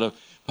you're part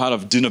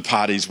of dinner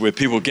parties where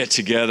people get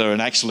together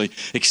and actually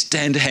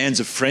extend hands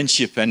of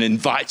friendship and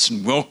invites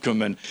and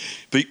welcome, and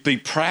be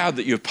proud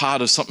that you're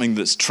part of something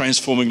that's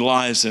transforming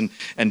lives and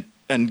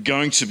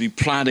going to be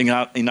planting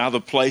out in other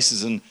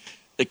places and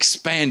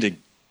expanding.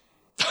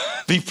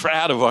 Be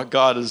proud of what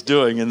God is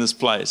doing in this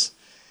place.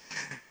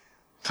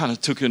 Kind of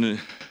took a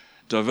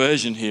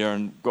diversion here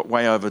and got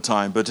way over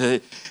time, but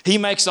he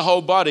makes the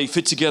whole body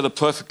fit together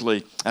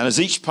perfectly, and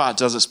as each part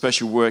does its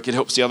special work, it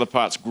helps the other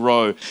parts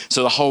grow,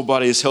 so the whole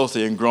body is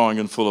healthy and growing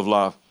and full of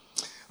love.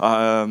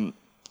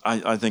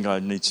 I think I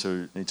need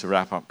to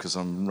wrap up because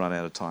I'm running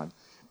out of time.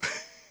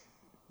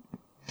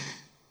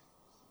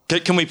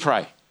 Can we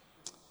pray?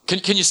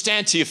 Can you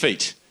stand to your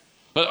feet?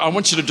 I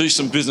want you to do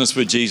some business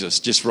with Jesus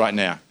just right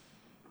now.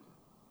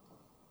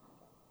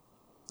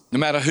 No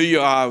matter who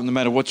you are, no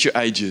matter what your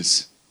age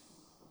is,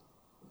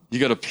 you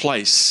got a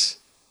place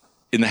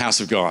in the house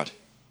of God.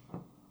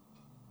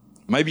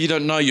 Maybe you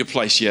don't know your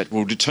place yet.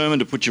 Well, determined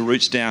to put your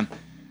roots down.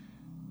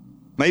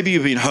 Maybe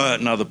you've been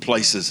hurt in other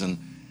places and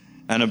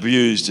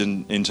abused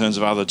in terms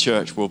of other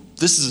church. Well,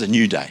 this is a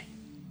new day.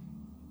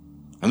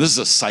 And this is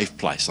a safe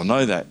place. I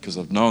know that because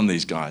I've known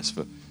these guys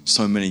for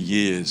so many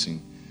years.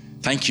 And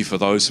thank you for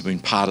those who've been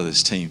part of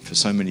this team for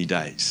so many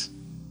days.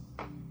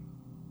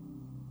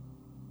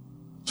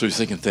 Through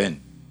thick and thin.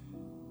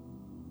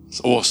 It's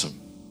awesome.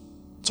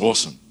 It's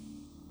awesome.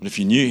 And if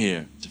you're new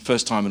here, it's the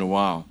first time in a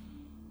while,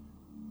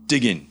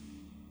 dig in.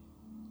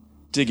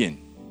 Dig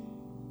in.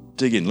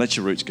 Dig in. Let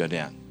your roots go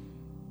down.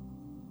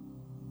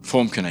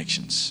 Form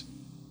connections.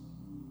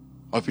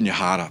 Open your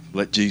heart up.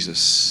 Let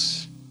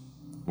Jesus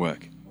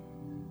work.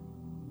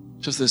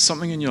 Just there's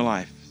something in your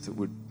life that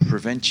would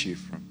prevent you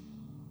from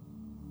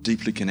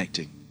deeply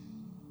connecting.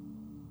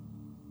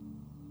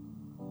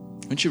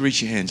 Why don't you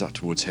reach your hands up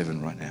towards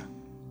heaven right now?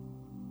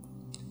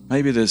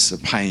 Maybe there's a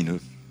pain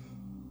of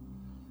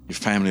your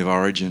family of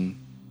origin,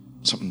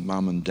 something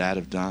mum and dad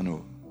have done,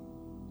 or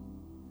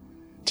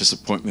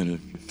disappointment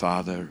of your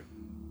father,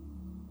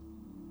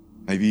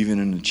 maybe even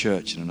in the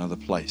church in another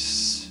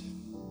place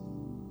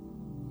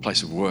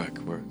of work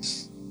where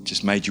it's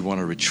just made you want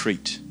to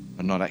retreat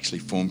and not actually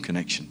form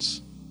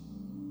connections.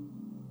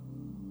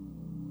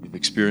 You've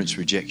experienced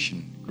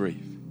rejection,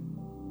 grief.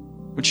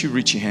 Won't you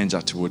reach your hands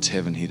up towards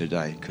heaven here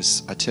today?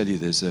 Because I tell you,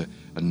 there's an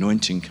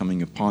anointing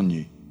coming upon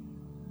you.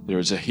 There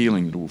is a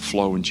healing that will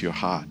flow into your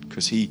heart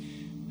because he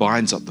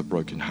binds up the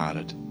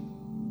brokenhearted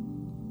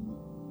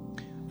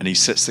and he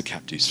sets the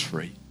captives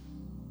free.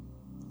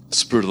 The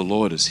Spirit of the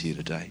Lord is here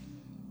today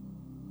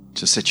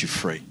to set you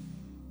free.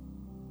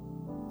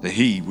 That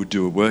he would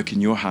do a work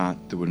in your heart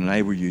that would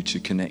enable you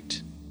to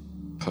connect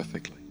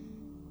perfectly.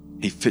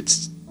 He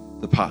fits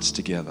the parts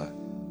together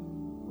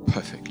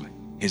perfectly.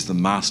 He's the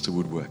master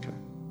woodworker.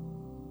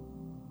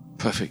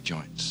 Perfect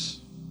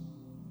joints.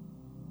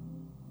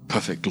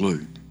 Perfect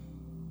glue.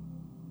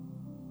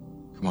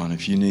 Come on,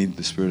 if you need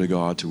the Spirit of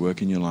God to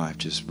work in your life,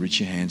 just reach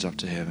your hands up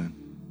to heaven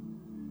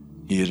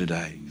here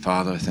today.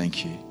 Father, I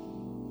thank you.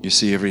 You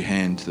see every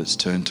hand that's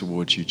turned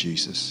towards you,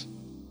 Jesus.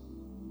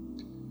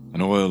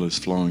 And oil is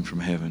flowing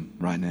from heaven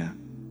right now.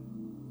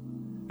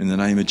 In the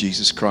name of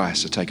Jesus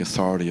Christ, I take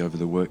authority over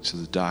the works of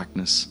the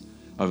darkness,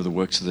 over the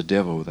works of the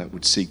devil that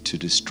would seek to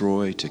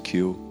destroy, to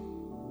kill,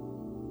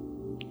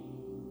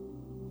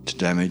 to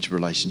damage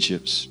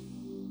relationships,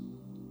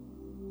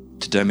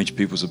 to damage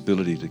people's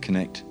ability to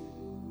connect.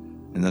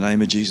 In the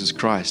name of Jesus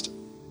Christ,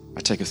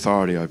 I take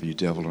authority over you,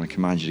 devil, and I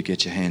command you to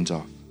get your hands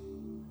off.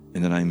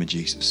 In the name of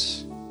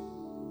Jesus.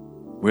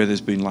 Where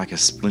there's been like a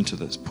splinter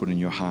that's put in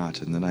your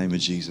heart, in the name of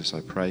Jesus, I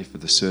pray for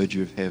the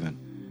surgery of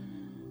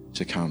heaven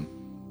to come.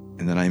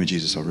 In the name of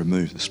Jesus, I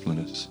remove the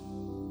splinters.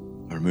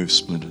 I remove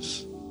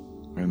splinters.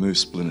 I remove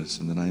splinters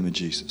in the name of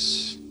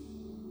Jesus.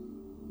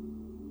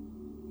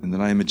 In the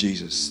name of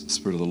Jesus, the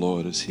Spirit of the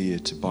Lord is here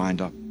to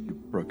bind up your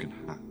broken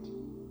heart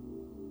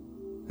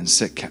and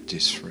set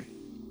captives free.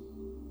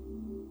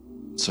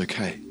 It's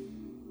okay.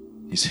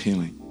 He's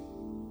healing.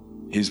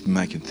 He's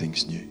making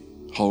things new.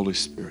 Holy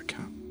Spirit,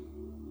 come.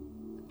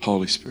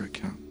 Holy Spirit,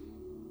 come.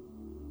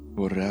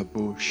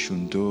 Orabo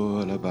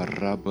shundola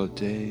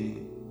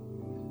barabade,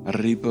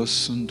 arriba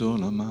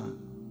sundolama,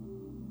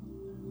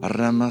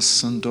 arama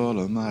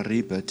sundolama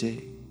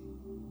ribade,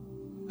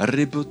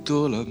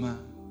 arributolama.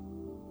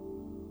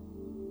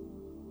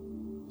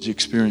 As you're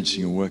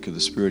experiencing a work of the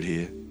Spirit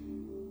here,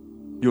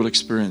 you'll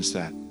experience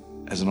that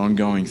as an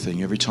ongoing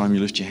thing every time you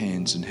lift your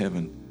hands in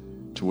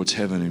heaven, towards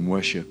heaven in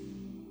worship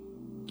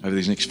over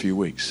these next few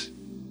weeks,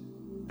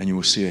 and you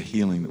will see a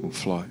healing that will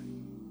flow.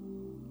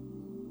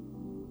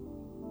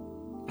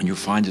 And you'll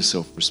find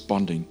yourself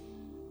responding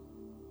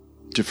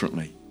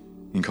differently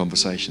in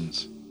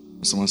conversations.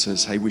 When someone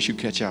says, hey, we should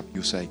catch up,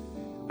 you'll say,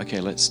 okay,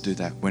 let's do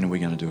that. When are we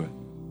going to do it?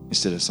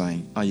 Instead of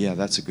saying, oh yeah,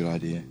 that's a good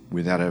idea,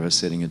 without ever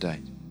setting a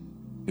date.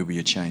 There'll be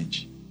a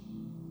change.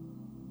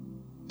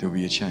 There'll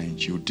be a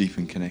change. You'll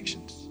deepen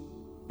connections.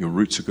 Your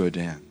roots will go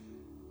down.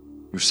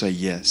 You'll say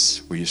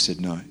yes where you've said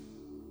no.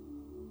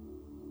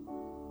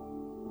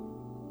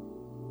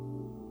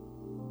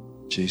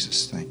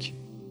 Jesus, thank you.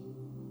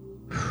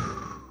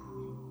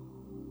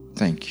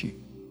 Thank you.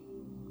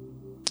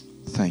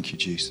 Thank you,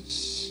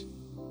 Jesus.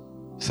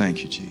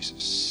 Thank you,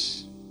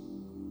 Jesus.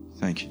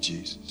 Thank you,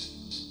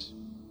 Jesus.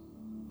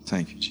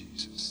 Thank you,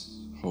 Jesus.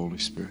 Holy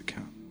Spirit,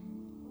 come.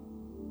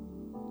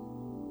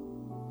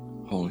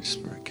 Holy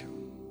Spirit, come.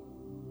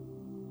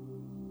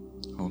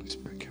 Holy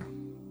Spirit,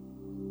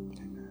 come.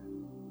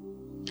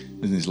 Amen.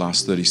 In these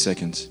last 30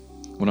 seconds,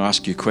 I want to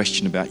ask you a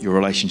question about your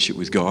relationship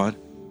with God.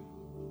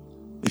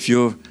 If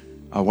you're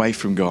away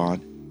from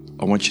God,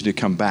 I want you to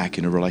come back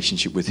in a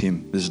relationship with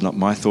Him. This is not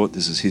my thought,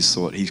 this is His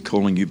thought. He's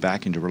calling you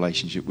back into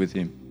relationship with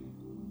Him.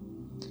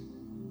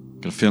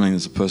 I've got a feeling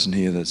there's a person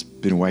here that's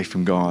been away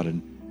from God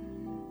and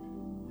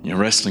you're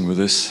wrestling with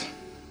this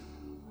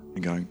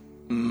and going,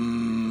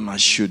 I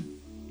should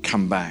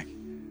come back.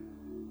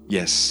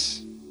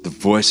 Yes, the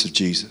voice of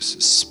Jesus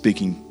is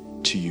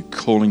speaking to you,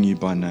 calling you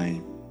by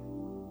name.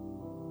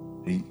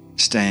 He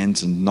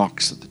stands and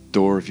knocks at the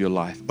door of your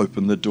life.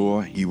 Open the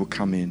door, He will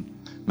come in,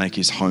 make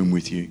His home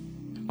with you.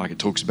 Like it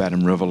talks about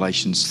in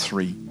Revelations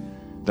 3,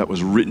 that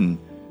was written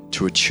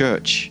to a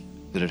church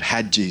that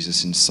had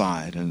Jesus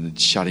inside and had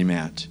shut Him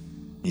out.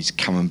 He's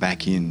coming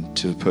back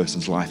into a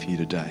person's life here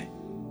today.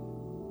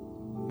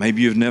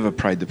 Maybe you've never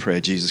prayed the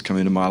prayer, Jesus, come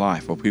into my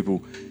life. Or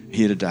people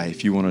here today,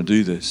 if you want to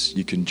do this,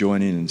 you can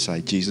join in and say,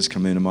 Jesus,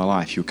 come into my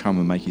life. He'll come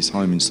and make His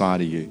home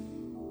inside of you.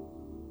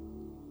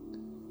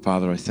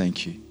 Father, I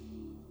thank you.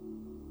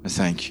 I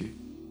thank you.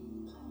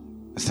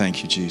 I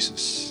thank you,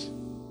 Jesus.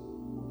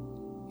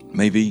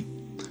 Maybe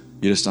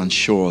you're just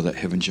unsure that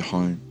heaven's your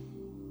home.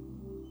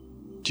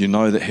 Do you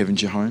know that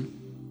heaven's your home?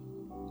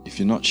 If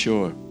you're not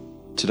sure,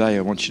 today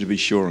I want you to be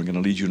sure. I'm going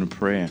to lead you in a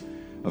prayer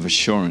of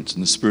assurance,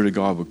 and the Spirit of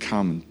God will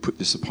come and put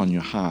this upon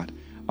your heart.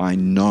 I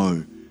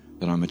know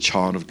that I'm a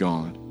child of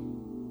God.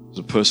 As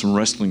a person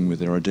wrestling with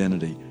their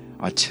identity,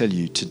 I tell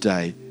you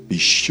today, be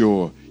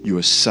sure you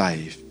are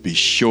saved. Be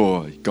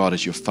sure God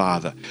is your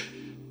Father.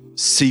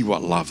 See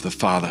what love the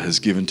Father has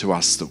given to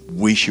us that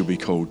we shall be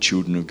called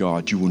children of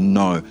God. You will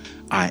know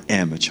I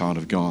am a child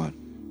of God.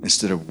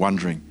 Instead of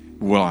wondering,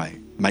 will I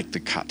make the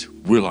cut?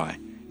 Will I?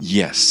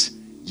 Yes,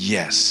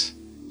 yes,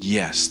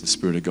 yes, the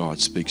Spirit of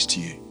God speaks to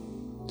you.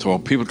 So while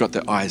people got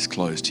their eyes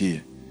closed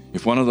here,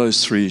 if one of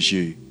those three is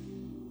you,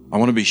 I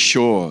want to be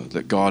sure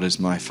that God is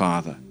my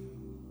Father.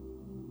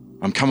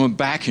 I'm coming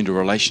back into a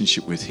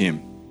relationship with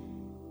Him.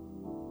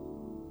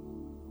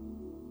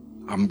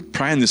 I'm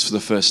praying this for the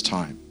first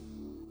time.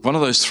 If one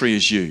of those three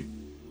is you,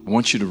 I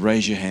want you to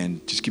raise your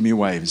hand. Just give me a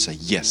wave and say,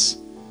 yes,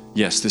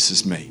 yes, this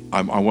is me.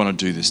 I want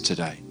to do this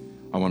today.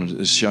 I want to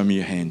just show me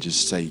your hand.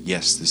 Just say,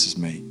 yes, this is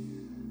me.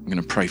 I'm going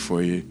to pray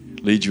for you,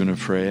 lead you in a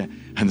prayer,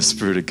 and the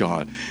Spirit of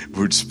God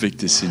would speak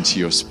this into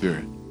your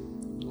spirit.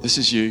 This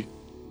is you.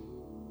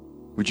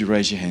 Would you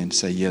raise your hand?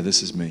 Say, yeah,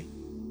 this is me.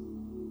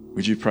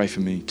 Would you pray for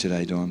me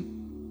today,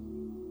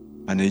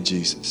 Don? I need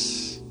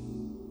Jesus.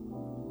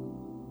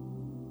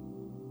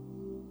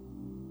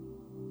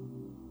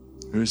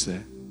 Who is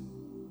there?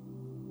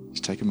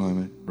 Just take a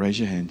moment. Raise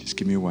your hand. Just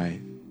give me a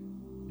wave.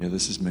 Yeah,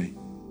 this is me.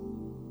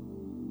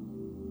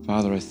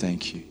 Father, I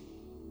thank you.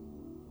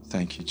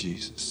 Thank you,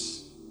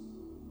 Jesus.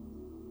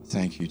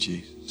 Thank you,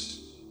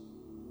 Jesus.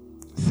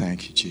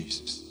 Thank you,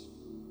 Jesus.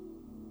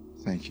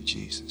 Thank you,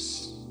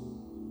 Jesus.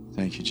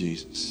 Thank you,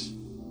 Jesus.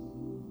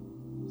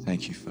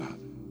 Thank you, Father.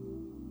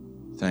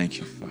 Thank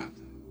you, Father.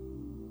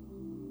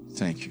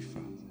 Thank you,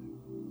 Father.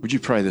 Would you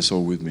pray this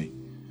all with me?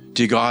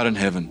 Dear God in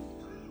heaven,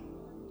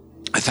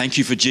 I thank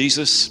you for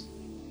Jesus,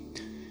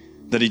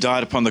 that He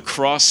died upon the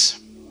cross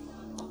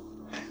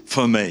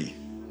for me.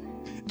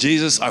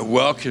 Jesus, I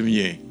welcome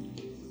you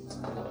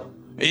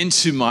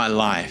into my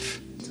life.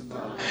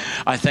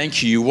 I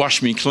thank you, you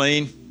wash me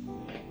clean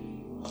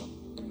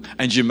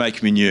and you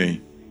make me new.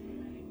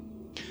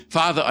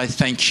 Father, I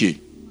thank you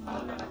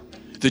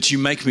that you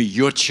make me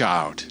your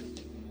child.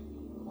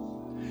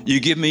 You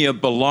give me a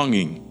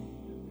belonging,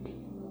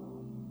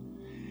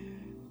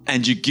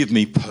 and you give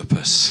me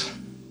purpose.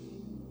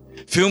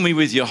 Fill me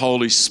with your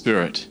Holy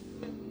Spirit.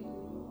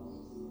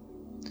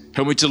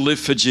 Help me to live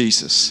for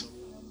Jesus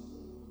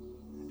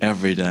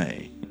every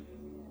day.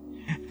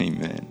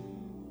 Amen.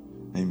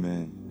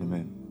 Amen.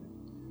 Amen.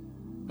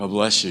 God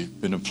bless you.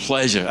 Been a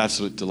pleasure,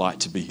 absolute delight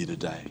to be here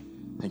today.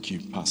 Thank you,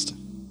 Pastor.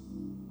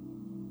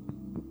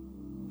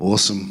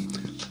 Awesome.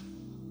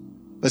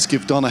 Let's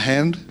give Don a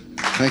hand.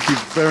 Thank you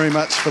very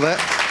much for that.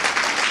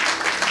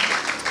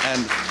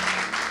 And